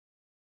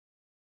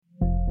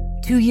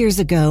2 years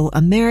ago,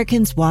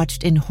 Americans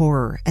watched in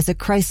horror as a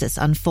crisis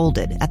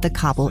unfolded at the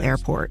Kabul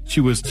airport.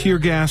 She was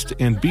tear-gassed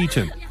and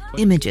beaten.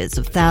 Images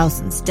of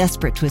thousands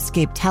desperate to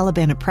escape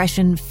Taliban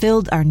oppression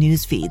filled our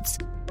news feeds.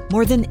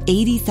 More than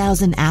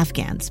 80,000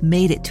 Afghans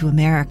made it to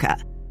America.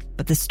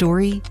 But the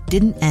story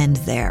didn't end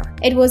there.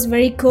 It was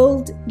very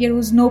cold. There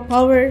was no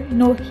power,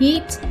 no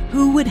heat.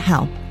 Who would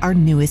help our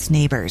newest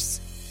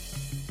neighbors?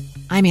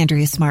 I'm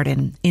Andrea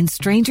Smartin. In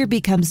Stranger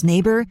Becomes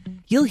Neighbor,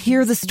 you'll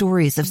hear the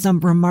stories of some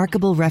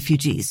remarkable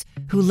refugees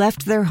who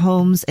left their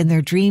homes and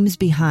their dreams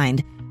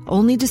behind,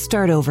 only to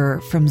start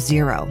over from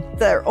zero.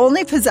 Their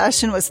only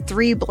possession was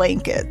 3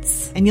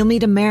 blankets. And you'll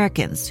meet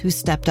Americans who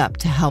stepped up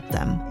to help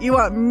them. You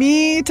want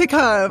me to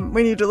come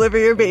when you deliver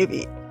your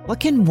baby. What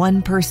can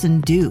one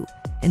person do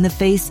in the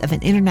face of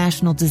an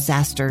international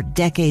disaster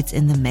decades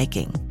in the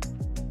making?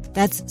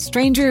 That's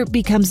Stranger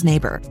Becomes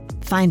Neighbor.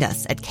 Find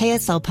us at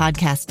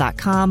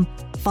kslpodcast.com.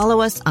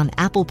 Follow us on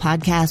Apple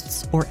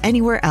Podcasts or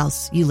anywhere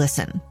else you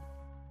listen.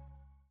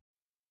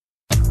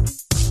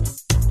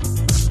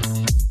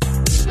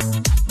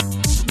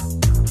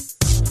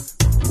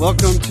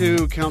 Welcome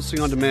to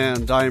Counseling on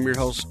Demand. I am your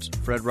host,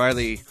 Fred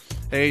Riley.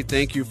 Hey,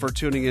 thank you for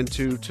tuning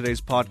into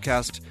today's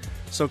podcast.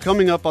 So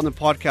coming up on the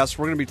podcast,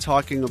 we're going to be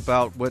talking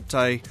about what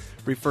I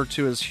refer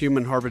to as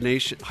human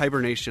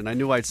hibernation. I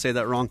knew I'd say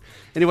that wrong.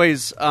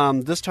 Anyways,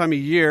 this time of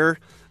year,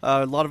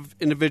 a lot of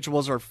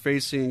individuals are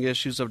facing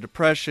issues of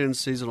depression,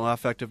 seasonal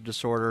affective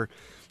disorder,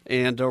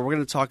 and we're going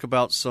to talk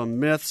about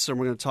some myths, and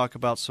we're going to talk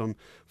about some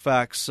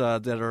facts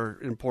that are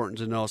important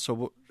to know.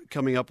 So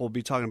coming up, we'll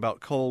be talking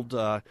about cold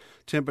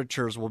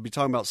temperatures. We'll be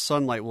talking about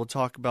sunlight. We'll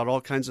talk about all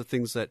kinds of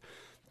things that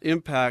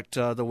impact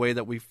the way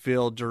that we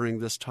feel during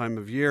this time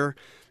of year.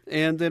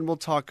 And then we'll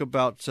talk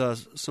about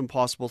some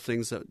possible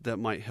things that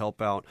might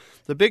help out.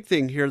 The big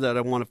thing here that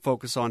I want to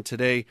focus on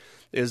today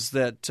is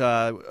that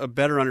a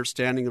better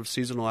understanding of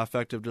seasonal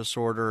affective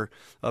disorder,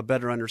 a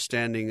better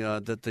understanding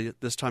that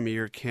this time of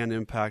year can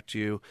impact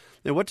you,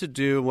 and what to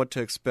do, what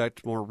to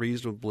expect more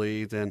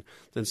reasonably than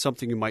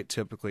something you might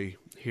typically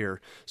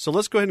hear. So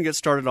let's go ahead and get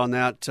started on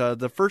that.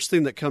 The first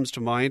thing that comes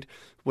to mind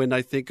when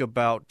I think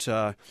about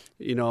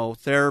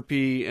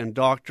therapy and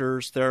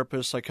doctors,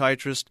 therapists,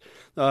 psychiatrists,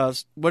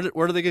 what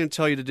are they going to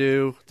tell you to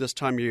do this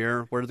time of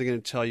year? What are they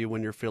going to tell you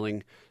when you're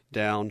feeling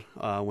down,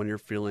 when you're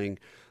feeling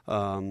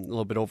a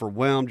little bit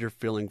overwhelmed, you're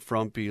feeling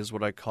frumpy is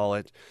what I call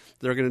it.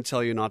 They're going to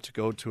tell you not to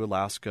go to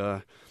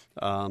Alaska,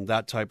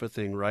 that type of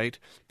thing, right?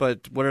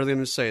 But what are they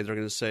going to say? They're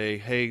going to say,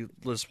 hey,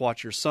 let's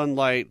watch your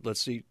sunlight,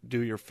 let's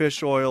do your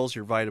fish oils,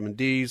 your vitamin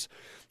Ds,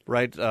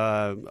 right?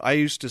 I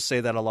used to say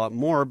that a lot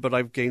more, but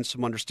I've gained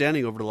some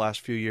understanding over the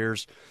last few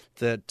years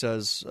that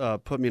has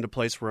put me in a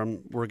place where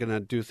we're going to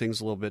do things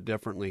a little bit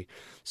differently.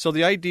 So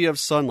the idea of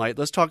sunlight,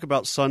 let's talk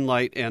about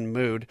sunlight and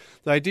mood.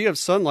 The idea of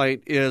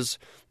sunlight is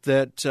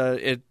that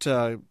it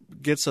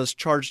gets us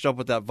charged up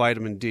with that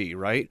vitamin D,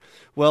 right?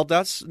 Well,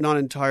 that's not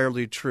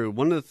entirely true.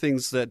 One of the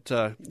things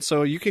that,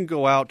 so you can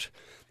go out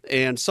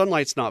and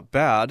sunlight's not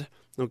bad,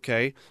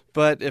 okay?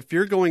 But if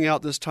you're going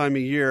out this time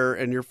of year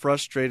and you're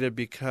frustrated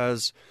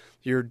because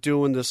you're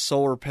doing this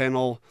solar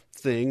panel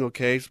thing,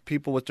 okay?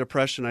 People with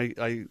depression,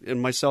 I and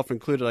myself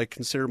included, I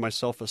consider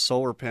myself a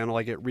solar panel.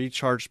 I get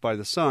recharged by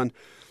the sun.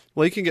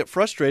 Well, you can get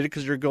frustrated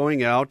because you're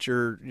going out,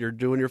 you're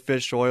doing your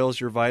fish oils,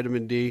 your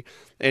vitamin D,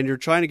 and you're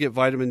trying to get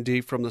vitamin D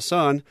from the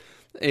sun,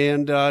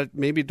 and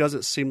maybe it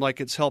doesn't seem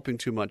like it's helping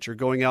too much. You're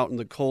going out in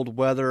the cold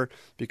weather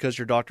because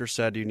your doctor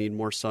said you need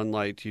more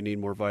sunlight, you need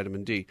more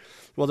vitamin D.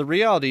 Well, the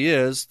reality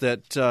is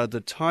that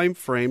the time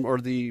frame or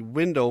the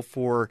window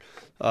for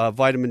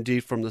vitamin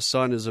D from the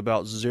sun is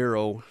about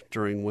 0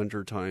 during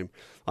wintertime.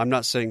 I'm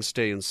not saying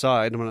stay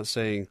inside. I'm not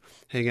saying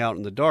hang out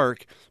in the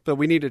dark, but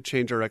we need to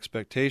change our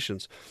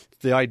expectations.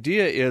 The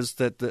idea is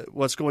that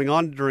what's going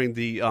on during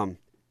the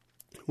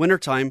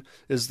wintertime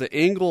is the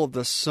angle of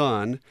the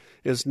sun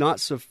is not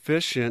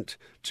sufficient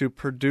to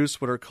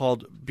produce what are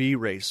called B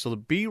rays. So the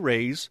B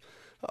rays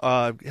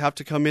have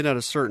to come in at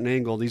a certain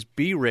angle. These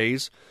B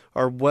rays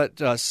are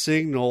what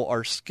signal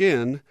our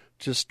skin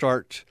to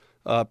start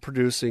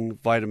producing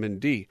vitamin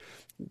D.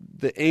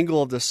 The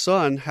angle of the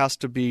sun has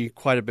to be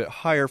quite a bit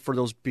higher for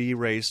those B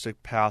rays to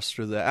pass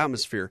through the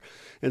atmosphere.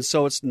 And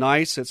so it's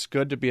nice, it's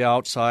good to be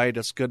outside,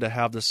 it's good to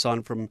have the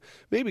sun from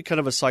maybe kind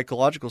of a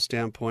psychological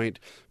standpoint,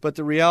 but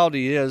the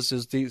reality is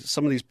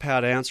some of these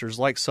pat answers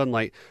like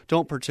sunlight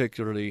don't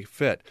particularly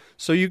fit.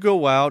 So you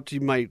go out,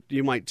 you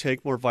might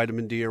take more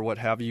vitamin D or what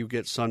have you,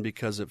 get sun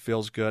because it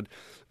feels good,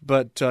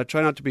 but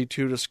try not to be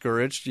too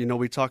discouraged.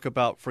 We talk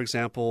about, for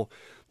example,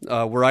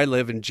 where I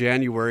live in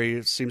January,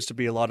 it seems to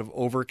be a lot of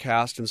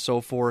overcast and so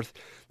forth.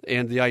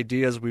 And the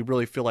idea is we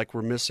really feel like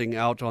we're missing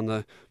out on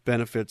the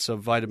benefits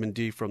of vitamin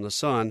D from the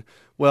sun.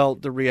 Well,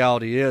 the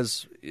reality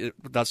is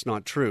that's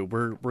not true.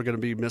 We're going to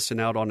be missing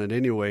out on it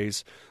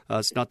anyways.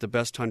 It's not the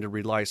best time to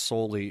rely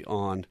solely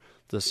on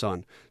the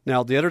sun.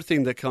 Now, the other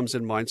thing that comes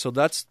in mind, so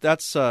that's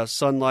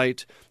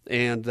sunlight,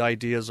 and the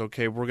idea is,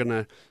 okay, we're going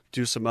to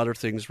do some other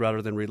things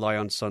rather than rely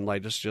on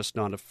sunlight. It's just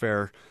not a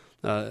fair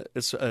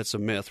it's a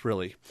myth,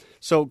 really.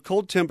 So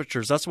cold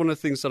temperatures, that's one of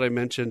the things that I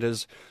mentioned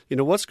is,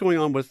 what's going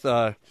on with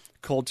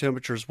cold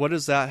temperatures? What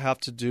does that have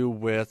to do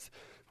with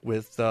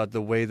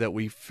the way that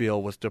we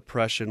feel, with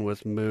depression,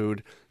 with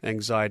mood,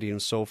 anxiety,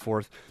 and so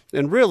forth?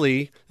 And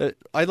really,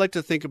 I like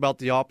to think about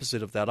the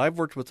opposite of that. I've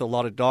worked with a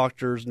lot of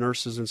doctors,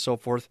 nurses, and so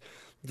forth,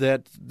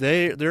 that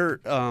their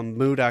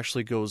mood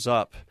actually goes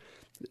up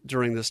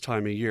during this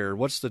time of year.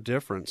 What's the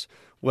difference?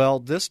 Well,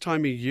 this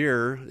time of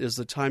year is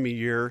the time of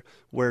year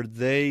where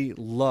they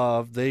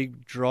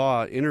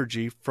draw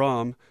energy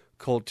from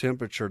cold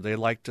temperature. They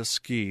like to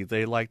ski.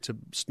 They like to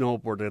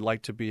snowboard. They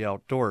like to be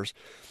outdoors.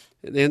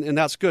 And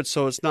that's good.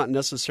 So it's not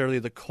necessarily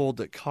the cold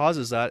that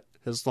causes that,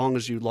 as long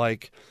as you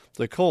like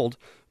the cold.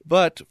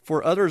 But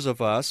for others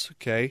of us,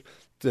 okay,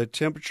 the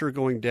temperature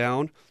going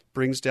down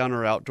brings down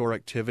our outdoor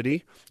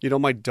activity.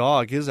 My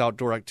dog, his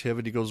outdoor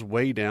activity goes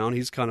way down.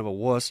 He's kind of a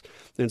wuss.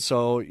 And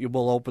so you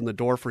will open the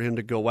door for him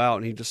to go out,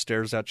 and he just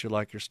stares at you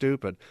like you're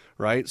stupid,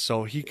 right?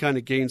 So he kind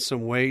of gains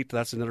some weight.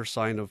 That's another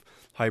sign of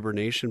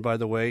hibernation, by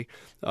the way.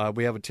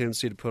 We have a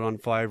tendency to put on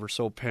 5 or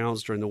so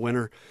pounds during the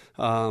winter,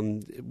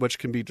 which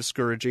can be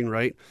discouraging,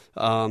 right?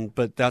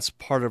 But that's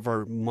part of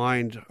our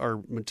mind,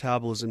 our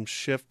metabolism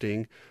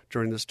shifting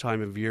during this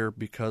time of year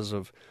because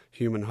of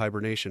human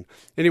hibernation.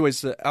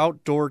 Anyways, the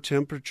outdoor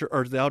temperature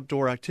or the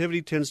outdoor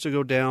activity tends to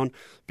go down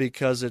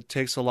because it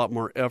takes a lot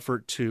more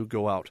effort to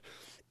go out,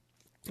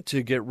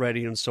 to get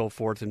ready and so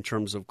forth, in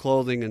terms of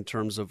clothing, in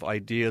terms of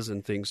ideas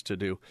and things to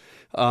do.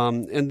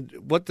 And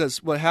what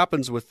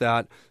happens with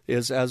that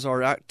is, as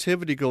our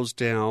activity goes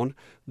down,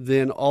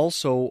 then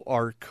also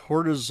our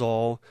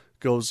cortisol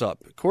goes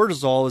up.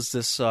 Cortisol is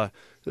this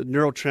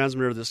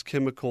neurotransmitter, this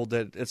chemical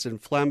that it's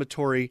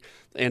inflammatory,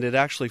 and it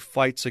actually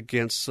fights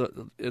against,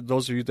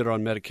 those of you that are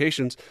on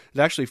medications, it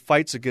actually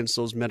fights against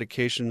those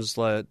medications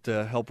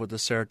that help with the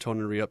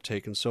serotonin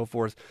reuptake and so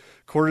forth.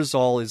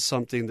 Cortisol is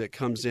something that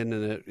comes in,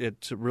 and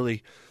it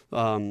really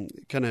kind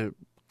of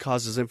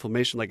causes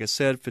inflammation, like I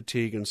said,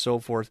 fatigue and so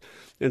forth.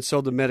 And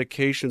so the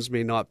medications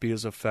may not be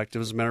as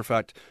effective. As a matter of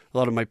fact, a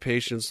lot of my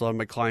patients, a lot of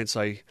my clients,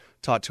 I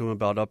talk to them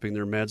about upping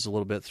their meds a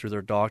little bit through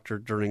their doctor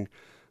during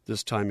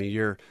this time of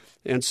year.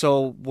 And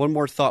so one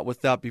more thought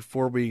with that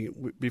before we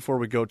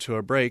go to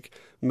a break: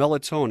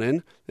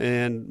 melatonin,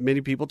 and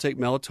many people take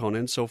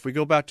melatonin. So if we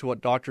go back to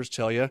what doctors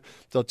tell you,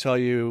 they'll tell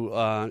you,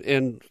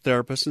 and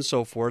therapists and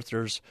so forth,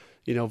 there's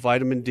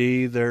vitamin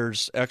D,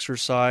 there's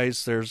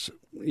exercise, there's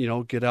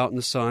get out in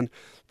the sun,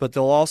 but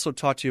they'll also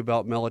talk to you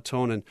about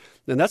melatonin,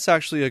 and that's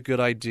actually a good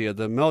idea.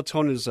 The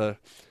melatonin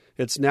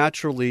it's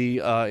naturally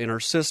in our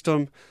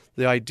system.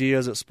 The idea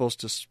is it's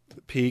supposed to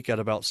peak at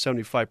about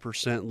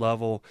 75%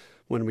 level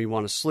when we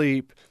want to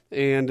sleep,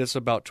 and it's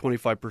about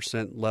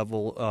 25%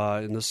 level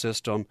in the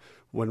system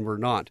when we're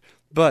not.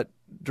 But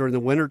during the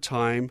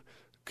wintertime,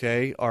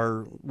 okay,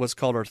 our what's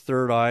called our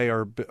third eye,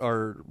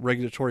 our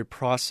regulatory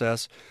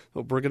process,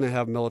 we're going to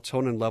have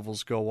melatonin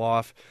levels go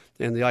off.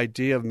 And the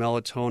idea of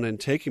melatonin,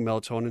 taking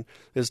melatonin,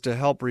 is to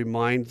help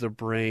remind the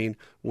brain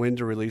when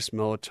to release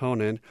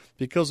melatonin,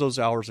 because those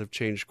hours have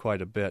changed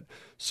quite a bit.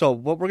 So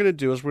what we're going to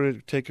do is we're going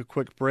to take a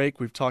quick break.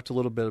 We've talked a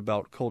little bit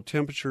about cold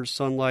temperatures,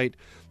 sunlight,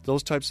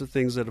 those types of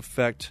things that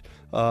affect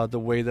the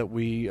way that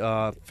we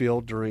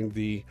feel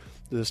during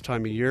this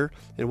time of year.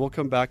 And we'll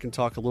come back and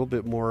talk a little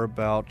bit more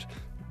about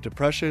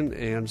depression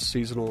and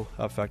seasonal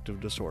affective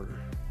disorder.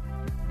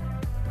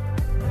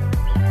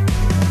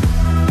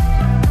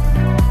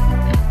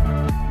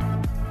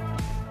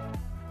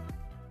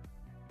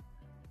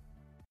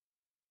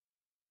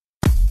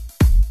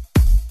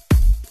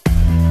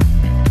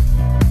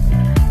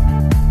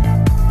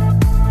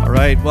 All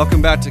right,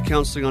 welcome back to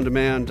Counseling on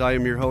Demand. I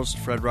am your host,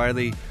 Fred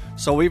Riley.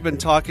 So we've been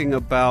talking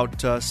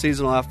about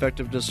seasonal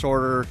affective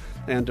disorder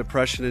and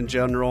depression in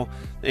general,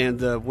 and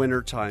the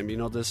winter time.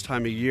 This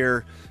time of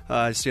year,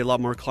 I see a lot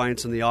more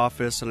clients in the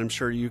office, and I'm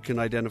sure you can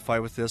identify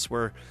with this,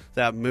 where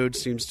that mood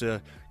seems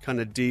to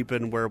kind of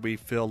deepen, where we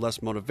feel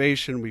less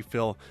motivation, we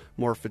feel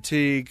more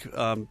fatigue,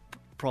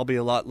 probably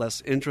a lot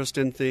less interest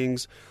in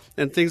things,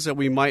 and things that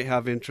we might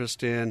have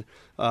interest in,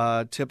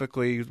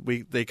 typically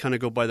they kind of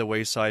go by the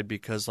wayside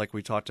because, like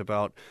we talked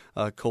about,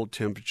 cold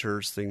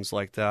temperatures, things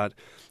like that.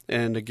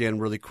 And again,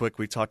 really quick,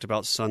 we talked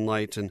about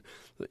sunlight, and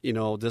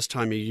this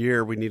time of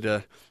year we need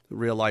to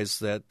realize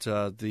that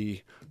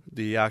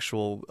the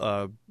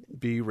actual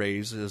B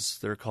rays, as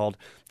they're called,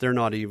 they're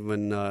not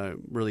even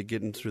really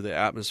getting through the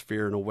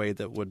atmosphere in a way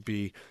that would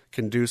be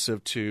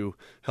conducive to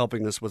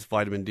helping us with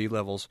vitamin D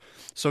levels.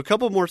 So a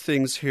couple more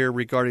things here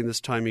regarding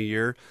this time of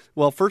year.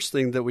 Well, first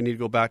thing that we need to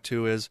go back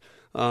to is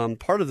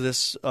part of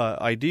this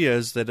idea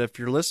is that if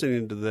you're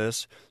listening to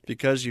this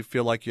because you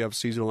feel like you have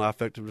seasonal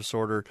affective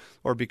disorder,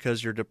 or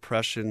because your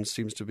depression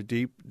seems to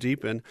be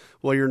deepen,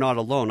 well, you're not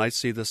alone. I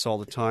see this all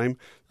the time.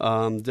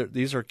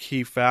 These are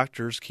key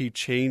factors, key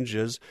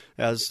changes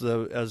as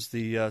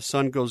the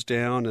sun goes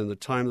down, and the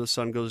time the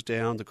sun goes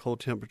down, the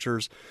cold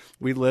temperatures.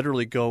 We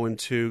literally go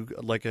into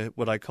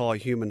what I call a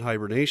human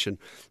hibernation.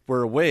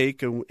 We're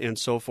awake and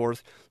so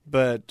forth,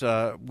 but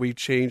we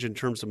change in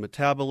terms of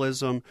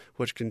metabolism,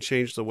 which can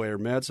change the way our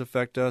meds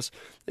affect us.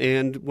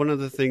 And one of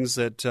the things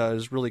that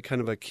is really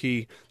kind of a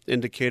key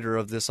indicator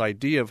of this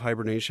idea of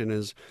hibernation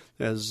is,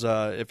 as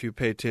if you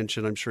pay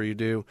attention, I'm sure you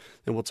do,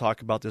 and we'll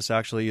talk about this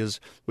actually, is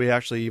we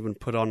actually even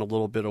put on a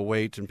little bit of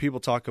weight. And people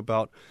talk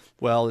about,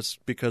 well, it's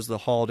because of the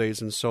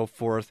holidays and so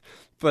forth.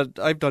 But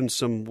I've done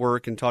some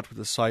work and talked with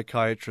a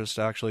psychiatrist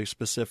actually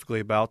specifically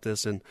about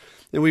this, and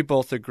we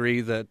both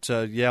agree that,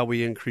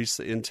 we increase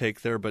the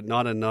intake there, but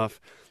not enough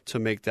to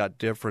make that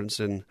difference.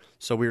 And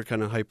so we were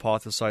kind of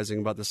hypothesizing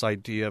about this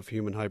idea of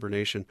human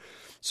hibernation.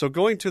 So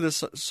going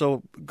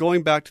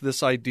back to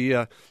this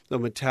idea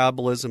of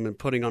metabolism and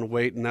putting on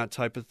weight and that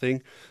type of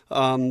thing,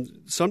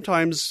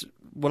 sometimes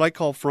what I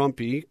call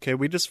frumpy,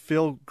 we just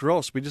feel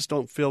gross. We just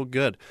don't feel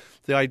good.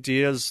 The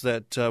idea is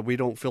that we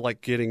don't feel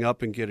like getting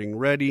up and getting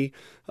ready.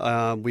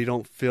 We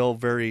don't feel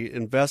very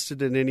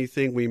invested in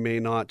anything. We may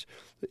not,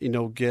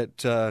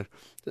 get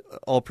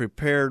all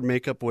prepared,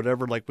 makeup,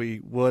 whatever, like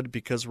we would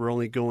because we're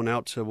only going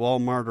out to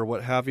Walmart or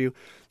what have you.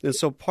 And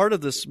so part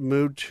of this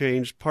mood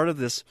change, part of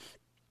this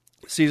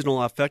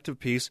seasonal affective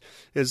piece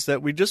is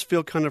that we just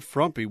feel kind of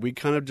frumpy. We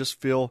kind of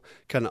just feel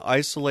kind of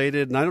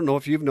isolated. And I don't know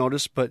if you've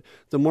noticed, but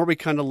the more we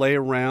kind of lay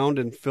around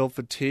and feel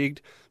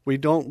fatigued, we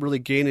don't really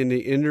gain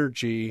any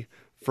energy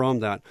from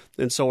that.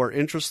 And so our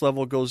interest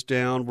level goes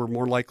down. We're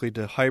more likely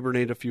to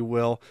hibernate, if you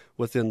will,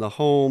 within the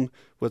home,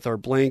 with our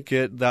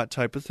blanket, that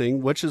type of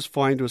thing, which is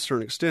fine to a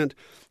certain extent.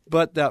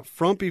 But that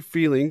frumpy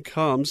feeling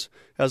comes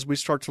as we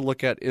start to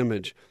look at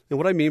image. And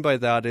what I mean by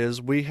that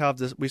is we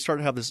start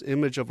to have this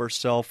image of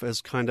ourselves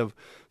as kind of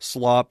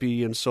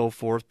sloppy and so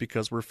forth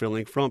because we're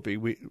feeling frumpy.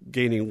 We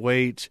gaining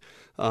weight,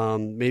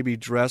 maybe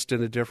dressed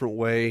in a different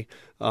way,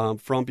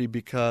 frumpy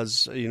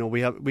because,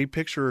 we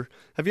picture,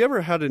 have you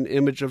ever had an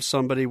image of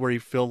somebody where you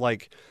feel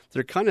like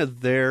they're kind of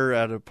there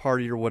at a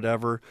party or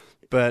whatever,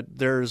 but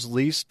they're as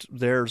least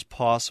there as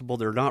possible.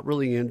 They're not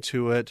really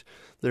into it.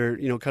 They're,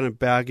 kind of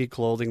baggy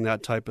clothing,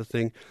 that type of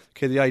thing.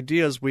 Okay, the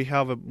idea is we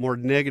have a more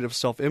negative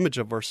self-image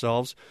of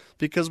ourselves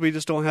because we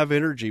just don't have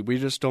energy. We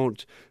just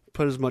don't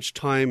put as much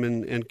time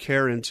and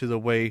care into the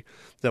way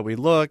that we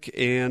look,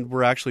 and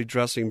we're actually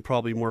dressing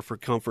probably more for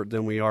comfort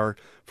than we are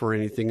for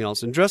anything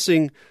else. And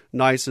dressing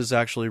nice is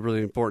actually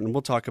really important.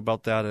 We'll talk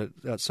about that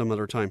at some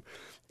other time.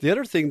 The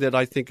other thing that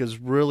I think is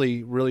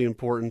really, really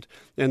important,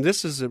 and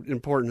this is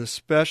important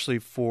especially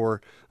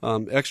for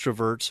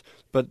extroverts,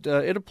 but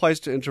it applies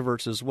to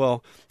introverts as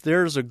well.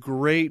 There's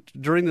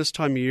during this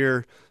time of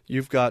year,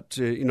 you've got,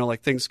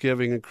 like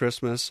Thanksgiving and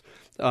Christmas.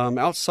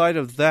 Outside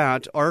of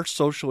that, our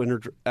social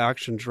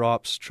interaction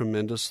drops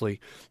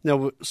tremendously.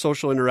 Now,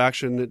 social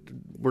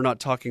interaction, we're not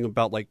talking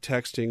about like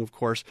texting, of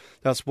course.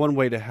 That's one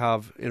way to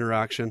have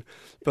interaction.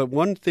 But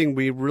one thing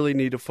we really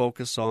need to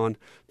focus on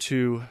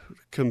to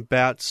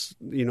combat,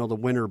 the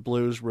winter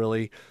blues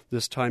really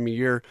this time of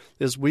year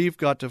is we've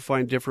got to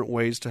find different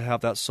ways to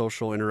have that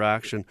social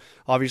interaction.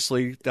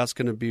 Obviously, that's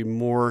going to be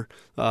more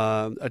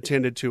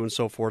attended to and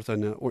so forth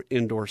in an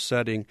indoor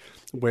setting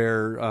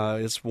where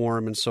it's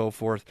warm and so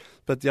forth.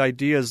 But the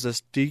idea is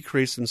this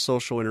decrease in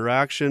social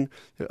interaction.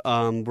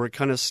 We're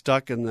kind of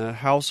stuck in the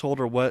household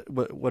or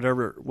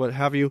what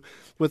have you,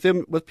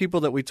 with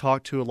people that we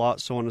talk to a lot,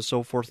 so on and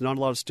so forth. Not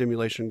a lot of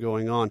stimulation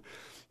going on.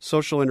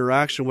 Social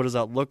interaction, what does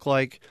that look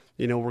like?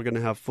 We're going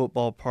to have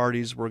football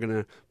parties. We're going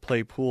to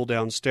play pool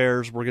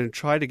downstairs. We're going to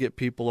try to get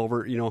people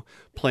over,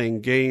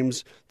 playing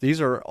games.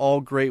 These are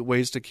all great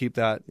ways to keep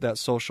that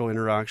social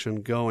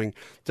interaction going.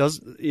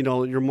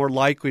 You're more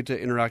likely to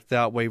interact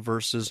that way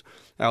versus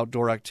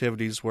outdoor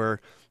activities where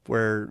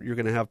you're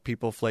going to have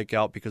people flake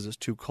out because it's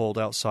too cold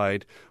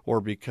outside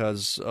or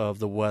because of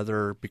the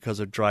weather, because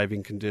of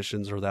driving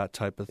conditions or that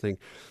type of thing.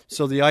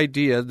 So the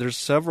idea, there's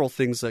several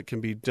things that can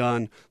be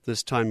done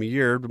this time of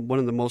year. One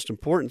of the most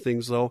important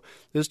things, though,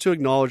 is to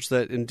acknowledge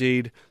that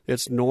indeed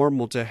it's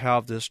normal to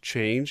have this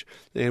change,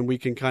 and we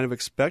can kind of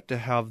expect to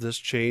have this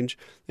change.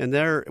 And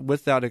there,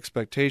 with that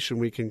expectation,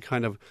 we can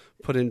kind of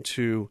put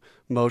into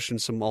motion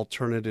some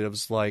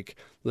alternatives like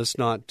let's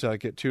not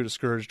get too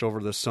discouraged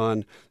over the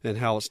sun and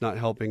how it's not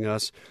helping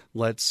us.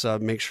 Let's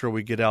make sure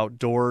we get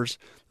outdoors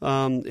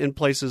in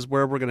places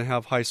where we're going to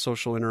have high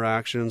social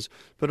interactions,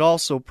 but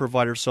also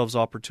provide ourselves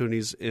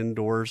opportunities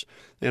indoors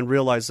and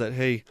realize that,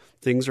 hey,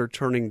 things are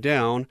turning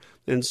down,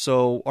 and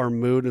so our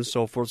mood and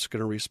so forth is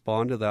going to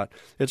respond to that.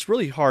 It's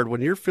really hard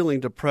when you're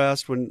feeling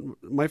depressed. When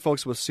my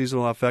folks with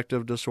seasonal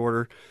affective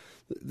disorder,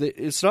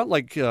 it's not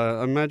like,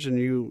 I imagine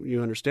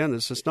you understand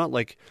this, it's not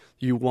like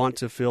you want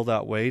to feel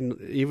that way,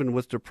 even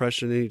with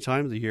depression any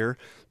time of the year,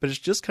 but it's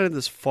just kind of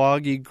this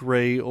foggy,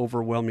 gray,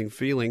 overwhelming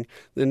feeling,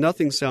 and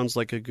nothing sounds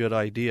like a good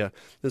idea.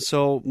 And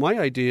so my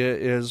idea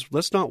is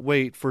let's not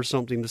wait for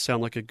something to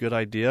sound like a good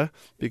idea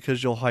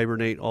because you'll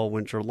hibernate all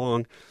winter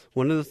long.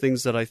 One of the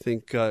things that I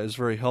think is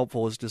very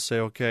helpful is to say,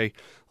 okay,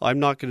 I'm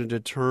not going to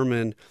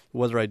determine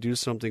whether I do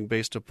something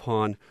based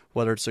upon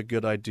whether it's a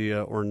good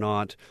idea or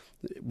not.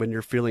 when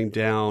you're feeling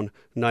down,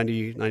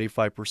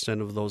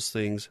 95% of those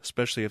things,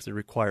 especially if they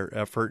require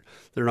effort,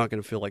 they're not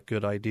going to feel like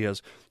good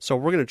ideas. So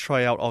we're going to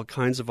try out all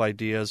kinds of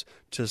ideas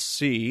to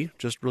see,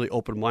 just really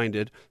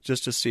open-minded,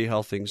 just to see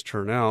how things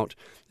turn out.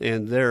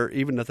 And there,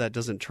 even if that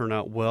doesn't turn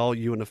out well,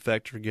 you in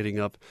effect are getting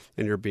up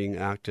and you're being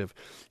active.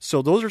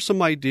 So those are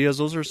some ideas.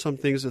 Those are some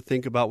things to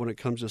think about when it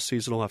comes to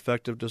seasonal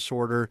affective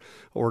disorder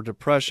or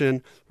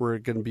depression. We're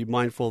going to be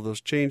mindful of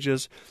those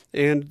changes.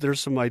 And there's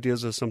some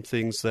ideas of some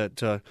things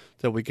that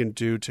we can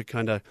do to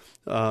kind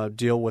of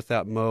deal with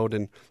that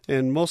mode.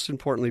 And most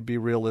importantly, be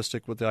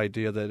realistic with the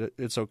idea that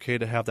it's okay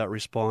to have that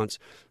response.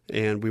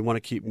 And we want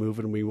to keep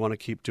moving. We want to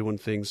keep doing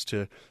things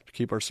to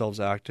keep ourselves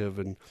active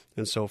and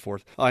so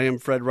forth. I am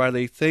Fred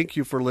Riley. Thank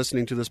you for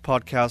listening to this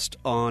podcast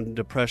on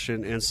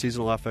depression and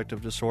seasonal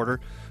affective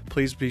disorder.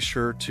 Please be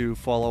sure to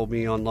follow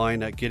me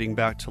online at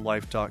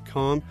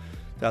gettingbacktolife.com.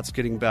 That's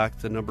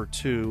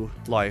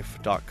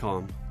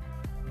gettingback2life.com.